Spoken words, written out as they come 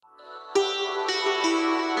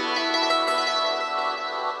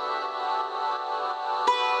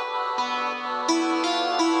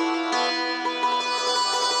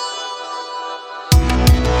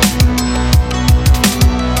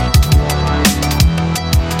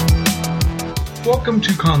Welcome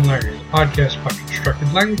to Conlanguage, a podcast about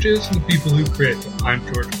constructed languages and the people who create them. I'm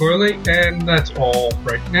George Corley, and that's all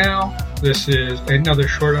right now. This is another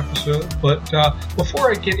short episode, but before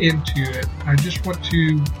I get into it, I just want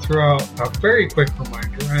to throw out a very quick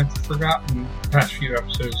reminder. I've forgotten the past few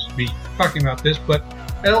episodes to be talking about this, but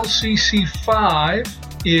LCC 5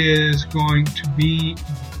 is going to be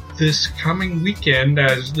this coming weekend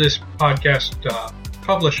as this podcast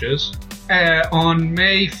publishes on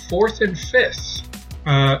May 4th and 5th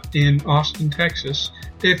in Austin, Texas.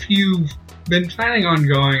 If you've been planning on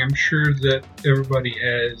going, I'm sure that everybody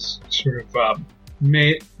has sort of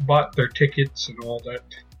bought their tickets and all that,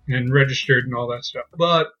 and registered and all that stuff.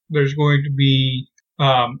 But there's going to be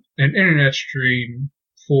an internet stream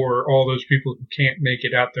for all those people who can't make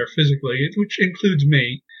it out there physically, which includes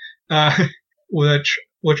me, which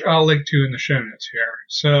I'll link to in the show notes here.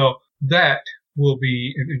 So that will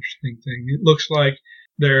be an interesting thing. It looks like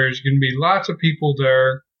there's going to be lots of people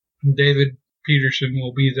there. David Peterson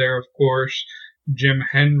will be there, of course. Jim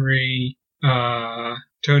Henry,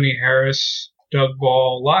 Tony Harris, Doug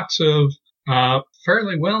Ball, lots of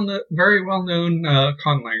very well-known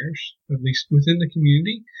conlangers, at least within the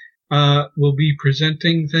community, will be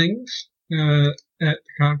presenting things at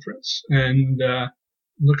the conference, and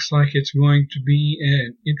looks like it's going to be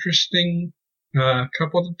an interesting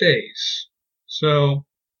couple of days. So,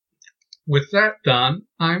 with that done,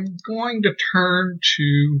 I'm going to turn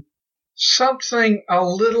to something a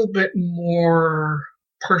little bit more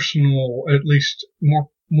personal, at least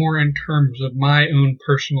more in terms of my own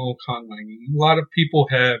personal conlanging. A lot of people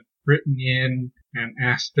have written in and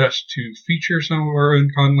asked us to feature some of our own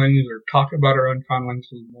conlangs or talk about our own conlangs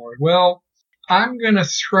a little more. Well, I'm going to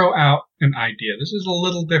throw out an idea. This is a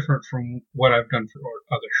little different from what I've done for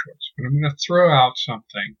other shorts, but I'm going to throw out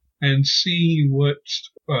something and see what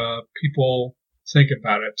people think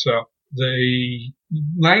about it. So the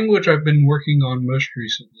language I've been working on most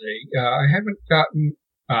recently, I haven't gotten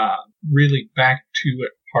really back to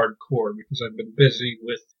it hardcore because I've been busy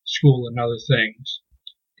with school and other things,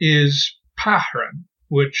 is Pahran,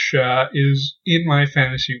 which is in my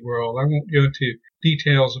fantasy world. I won't go into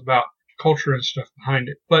details about culture and stuff behind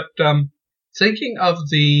it, but thinking of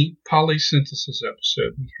the polysynthesis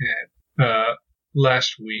episode we had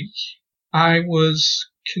last week, I was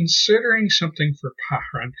considering something for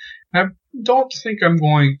Pahran. I don't think I'm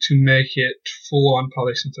going to make it full-on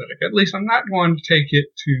polysynthetic. At least I'm not going to take it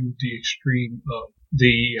to the extreme of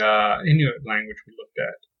the Inuit language we looked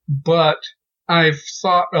at. But I've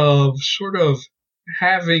thought of sort of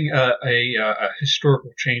having a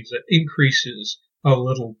historical change that increases a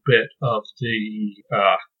little bit of the,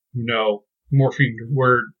 morpheme to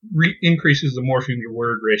word, increases the morpheme to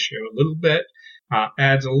word ratio a little bit.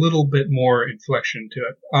 Adds a little bit more inflection to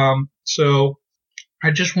it. So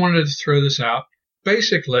I just wanted to throw this out.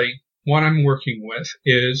 Basically, what I'm working with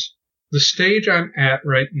is the stage I'm at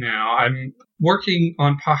right now. I'm working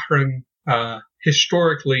on Pahran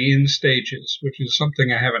historically in stages, which is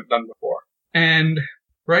something I haven't done before. And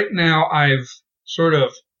right now I've sort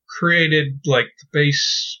of created like the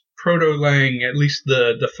base proto-lang, at least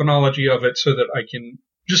the phonology of it, so that I can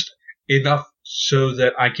just enough so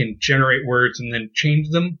that I can generate words and then change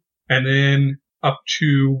them, and then up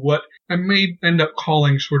to what I may end up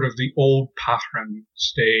calling sort of the old Pahran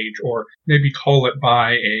stage, or maybe call it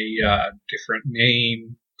by a different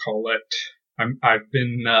name. I've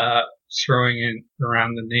been throwing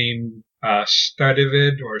around the name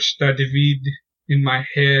Stadivid or Stadivid in my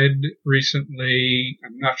head recently.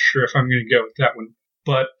 I'm not sure if I'm going to go with that one,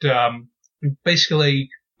 but basically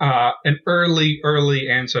an early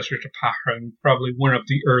ancestor to Pahran, probably one of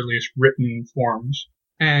the earliest written forms.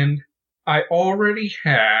 And I already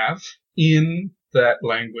have in that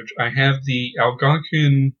language, I have the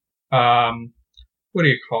Algonquin, the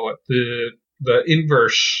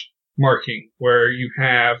inverse marking, where you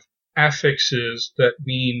have affixes that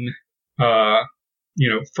mean,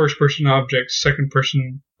 first person object,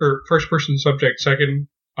 first person subject, second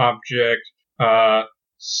object,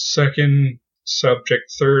 second subject,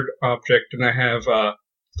 third object, and I have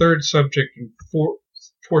third subject and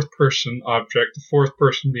fourth person object, the fourth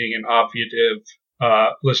person being an obviative.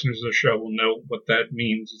 Listeners of the show will know what that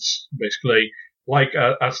means. It's basically like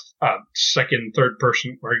a second, third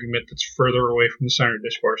person argument that's further away from the center of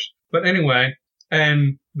discourse. But anyway,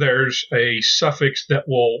 and there's a suffix that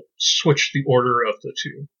will switch the order of the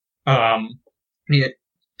two.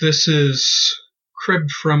 This is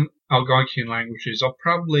cribbed from Algonquian languages. I'll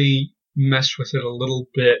probably mess with it a little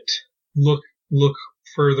bit, look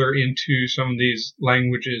further into some of these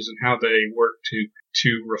languages and how they work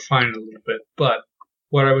to refine it a little bit. But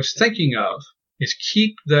what I was thinking of is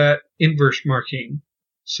keep that inverse marking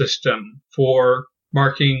system for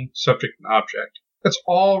marking subject and object. That's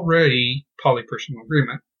already polypersonal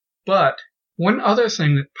agreement. But one other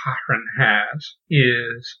thing that Pahran has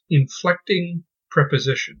is inflecting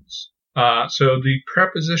prepositions. So the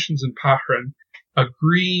prepositions in Pahran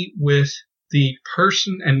agree with the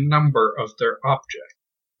person and number of their object.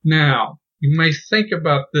 Now, you may think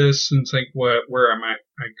about this and think, where am I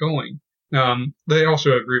going? They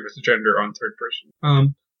also agree with the gender on third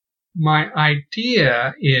person. My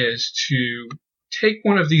idea is to take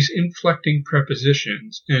one of these inflecting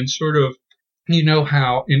prepositions and sort of, you know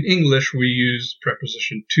how in English we use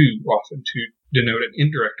preposition to often to denote an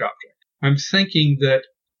indirect object. I'm thinking that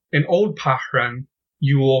in Old Pahran,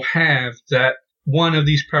 you will have that one of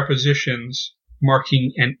these prepositions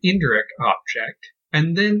marking an indirect object,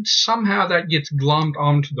 and then somehow that gets glommed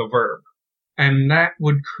onto the verb, and that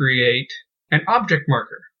would create an object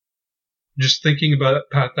marker. Just thinking about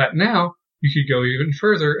that now, you could go even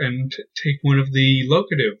further and take one of the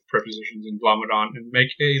locative prepositions and glom it on and make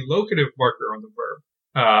a locative marker on the verb.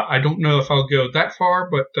 I don't know if I'll go that far,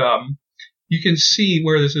 but you can see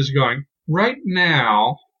where this is going. Right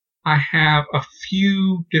now, I have a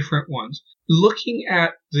few different ones. Looking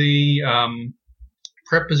at the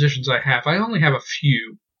prepositions I only have a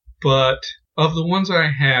few, but of the ones I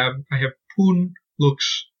have pun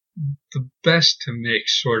looks the best to make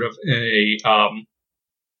sort of a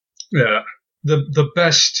the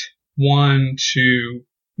best one to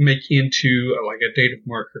make into like a dative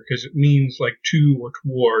marker because it means like to or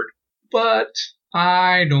toward. But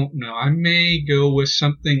I don't know. I may go with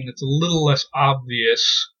something that's a little less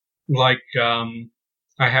obvious, like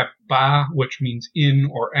I have ba, which means in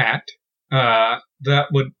or at. That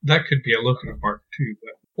could be a locative marker too.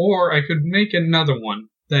 Or I could make another one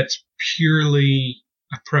that's purely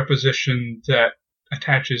a preposition that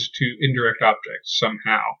attaches to indirect objects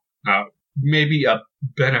somehow. Maybe a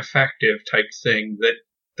benefactive type thing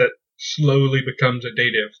that slowly becomes a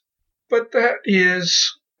dative. But that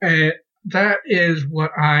is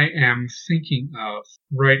what I am thinking of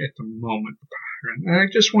right at the moment. And I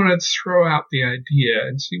just want to throw out the idea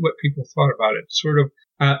and see what people thought about it. Sort of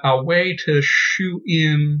a way to shoe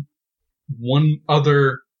in one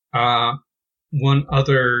other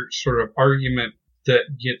sort of argument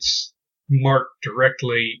that gets marked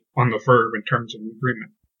directly on the verb in terms of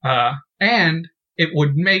agreement. And it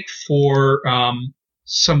would make for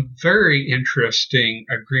some very interesting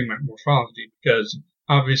agreement morphology, because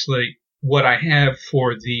obviously what I have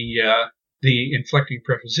for the inflecting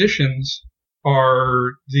prepositions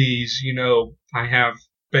are these, I have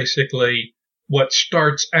basically what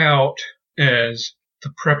starts out as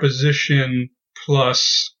the preposition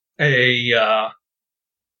plus a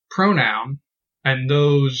pronoun, and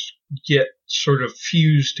those get sort of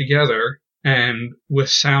fused together and with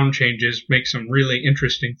sound changes make some really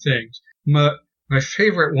interesting things. My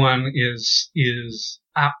favorite one is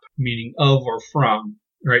ap, meaning of or from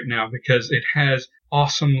right now, because it has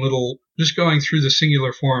awesome little, just going through the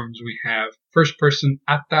singular forms we have. First person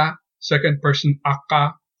ata, second person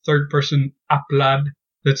aka, third person aplad,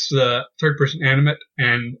 that's the third person animate,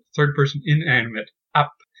 and third person inanimate,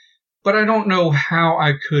 ap. But I don't know how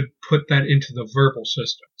I could put that into the verbal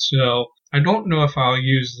system. So I don't know if I'll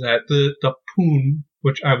use that. The pun,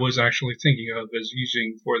 which I was actually thinking of as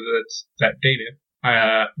using for that dative,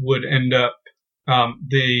 would end up,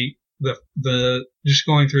 the just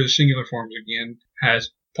going through the singular forms again, has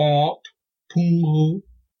pont, pungu,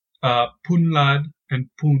 punlad, and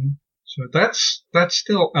pun. So that's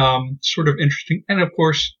still, sort of interesting. And of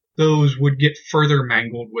course, those would get further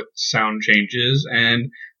mangled with sound changes and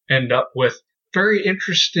end up with very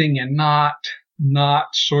interesting and not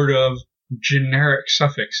sort of generic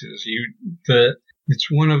suffixes.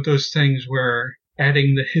 It's one of those things where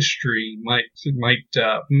adding the history might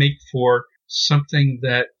make for something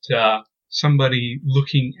that somebody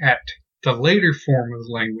looking at the later form of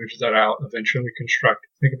the language that I'll eventually construct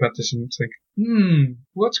think about this and think,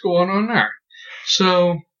 what's going on there?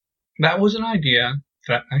 So that was an idea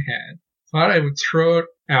that I had. Thought I would throw it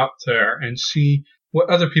out there and see what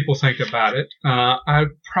other people think about it. I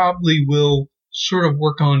probably will sort of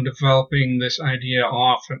work on developing this idea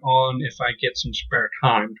off and on if I get some spare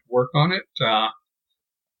time to work on it.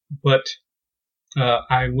 But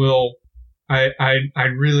I will. I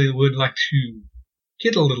really would like to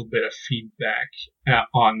get a little bit of feedback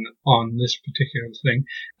on this particular thing.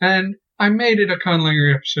 And I made it a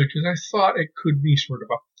conlangery episode because I thought it could be sort of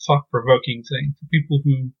a thought-provoking thing for people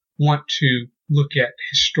who want to look at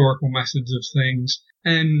historical methods of things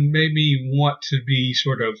and maybe want to be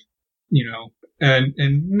sort of,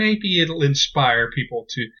 and maybe it'll inspire people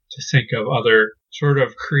to think of other sort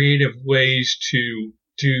of creative ways to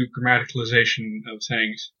do grammaticalization of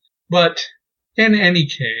things. But in any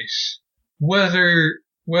case, whether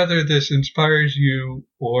this inspires you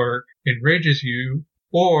or enrages you,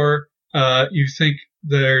 or you think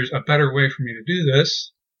there's a better way for me to do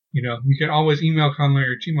this, you can always email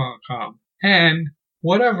conlangery@gmail.com. And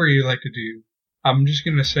whatever you like to do, I'm just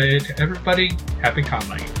going to say to everybody, happy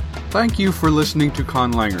conlangery. Thank you for listening to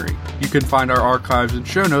Conlangery. You can find our archives and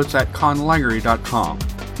show notes at conlangery.com.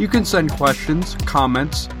 You can send questions,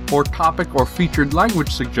 comments, or topic or featured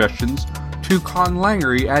language suggestions to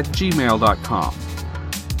conlangery@gmail.com.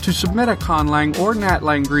 To submit a Conlang or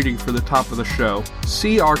Natlang greeting for the top of the show,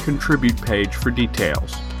 see our Contribute page for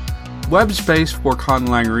details. Web space for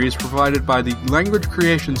Conlangery is provided by the Language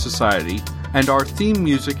Creation Society, and our theme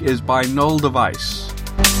music is by Null Device.